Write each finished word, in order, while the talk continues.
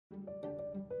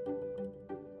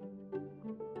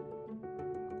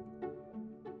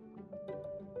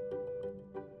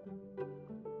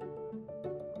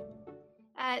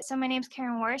So my name's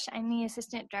Karen Warsh. I'm the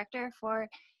Assistant Director for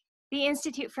the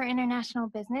Institute for International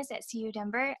Business at CU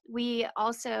Denver. We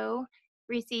also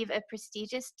receive a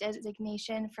prestigious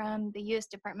designation from the U.S.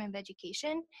 Department of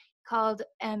Education called,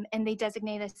 and they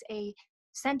designate us a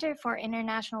Center for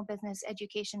International Business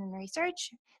Education and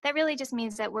Research. That really just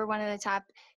means that we're one of the top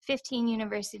 15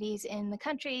 universities in the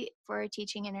country for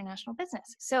teaching international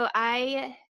business.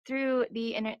 Through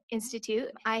the Institute,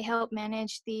 I help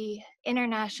manage the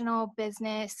international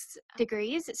business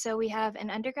degrees. So we have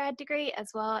an undergrad degree as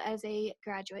well as a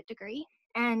graduate degree.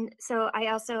 And so I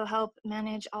also help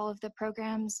manage all of the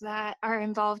programs that are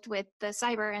involved with the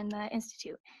cyber and the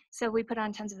Institute. So we put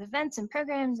on tons of events and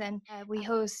programs, and we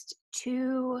host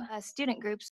two student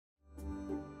groups.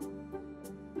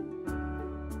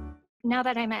 Now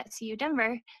that I'm at CU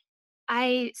Denver,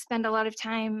 I spend a lot of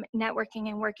time networking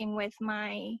and working with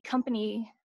my company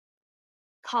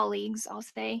colleagues, I'll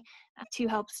say, to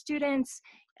help students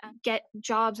get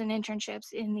jobs and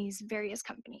internships in these various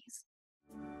companies.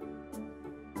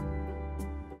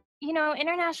 You know,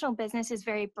 international business is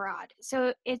very broad.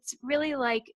 So it's really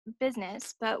like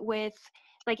business, but with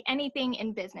like anything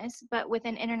in business, but with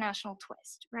an international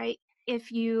twist, right?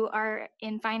 If you are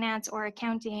in finance or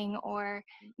accounting or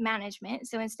management,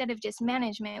 so instead of just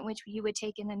management, which you would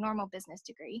take in a normal business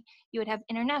degree, you would have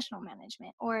international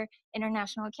management or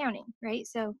international accounting, right?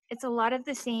 So it's a lot of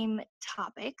the same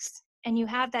topics, and you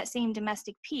have that same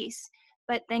domestic piece,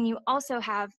 but then you also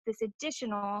have this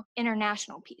additional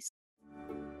international piece.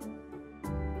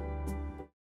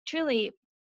 Truly,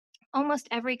 almost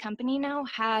every company now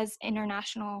has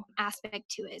international aspect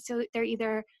to it. So they're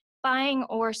either buying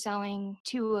or selling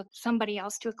to somebody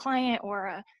else, to a client or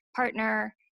a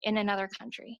partner in another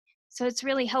country. So it's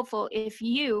really helpful if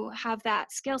you have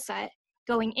that skill set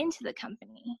going into the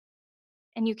company,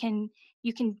 and you can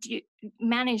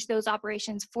manage those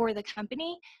operations for the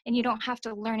company, and you don't have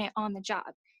to learn it on the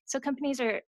job. So companies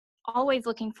are always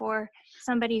looking for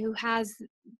somebody who has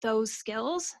those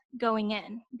skills going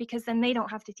in, because then they don't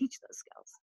have to teach those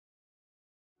skills.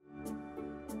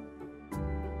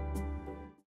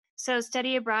 So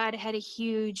study abroad had a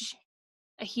huge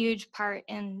part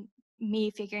in me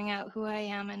figuring out who I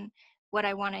am and what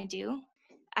I want to do.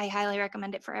 I highly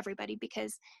recommend it for everybody,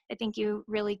 because I think you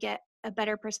really get a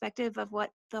better perspective of what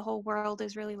the whole world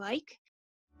is really like.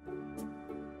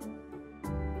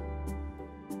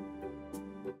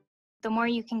 The more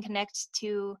you can connect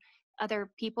to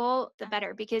other people, the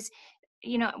better, because,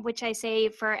 you know, which I say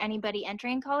for anybody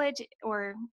entering college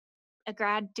or a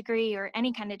grad degree or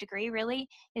any kind of degree really,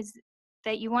 is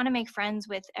that you want to make friends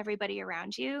with everybody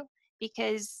around you,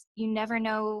 because you never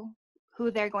know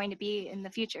who they're going to be in the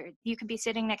future. You could be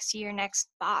sitting next to your next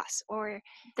boss or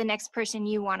the next person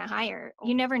you want to hire.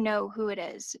 You never know who it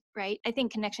is, right? I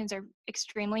think connections are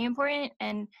extremely important,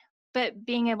 but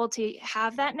being able to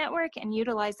have that network and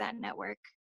utilize that network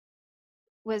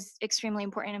was extremely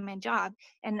important in my job.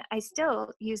 And I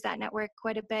still use that network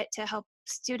quite a bit to help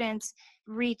students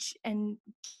reach and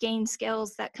gain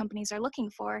skills that companies are looking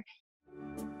for.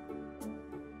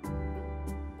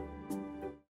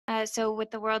 So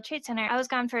with the World Trade Center, I was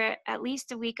gone for at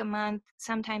least a week a month,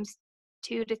 sometimes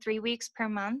 2 to 3 weeks per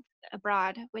month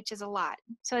abroad, which is a lot.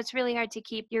 So it's really hard to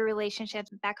keep your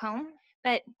relationships back home.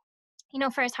 But, you know,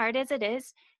 for as hard as it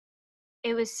is,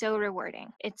 it was so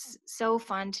rewarding. It's so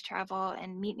fun to travel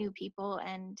and meet new people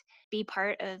and be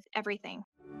part of everything.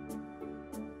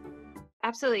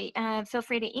 Absolutely. Feel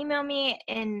free to email me.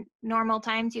 In normal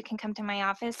times, you can come to my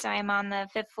office. So I'm on the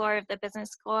 5th floor of the business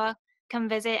school. Come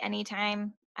visit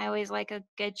anytime. I always like a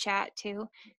good chat too.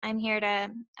 I'm here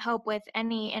to help with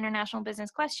any international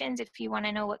business questions. If you want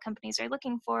to know what companies are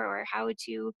looking for or how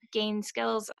to gain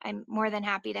skills, I'm more than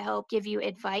happy to help give you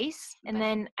advice. And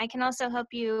then I can also help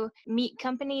you meet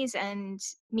companies and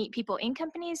meet people in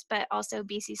companies, but also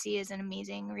BCC is an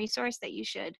amazing resource that you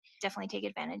should definitely take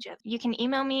advantage of. You can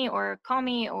email me or call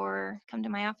me or come to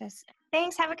my office.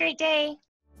 Thanks. Have a great day.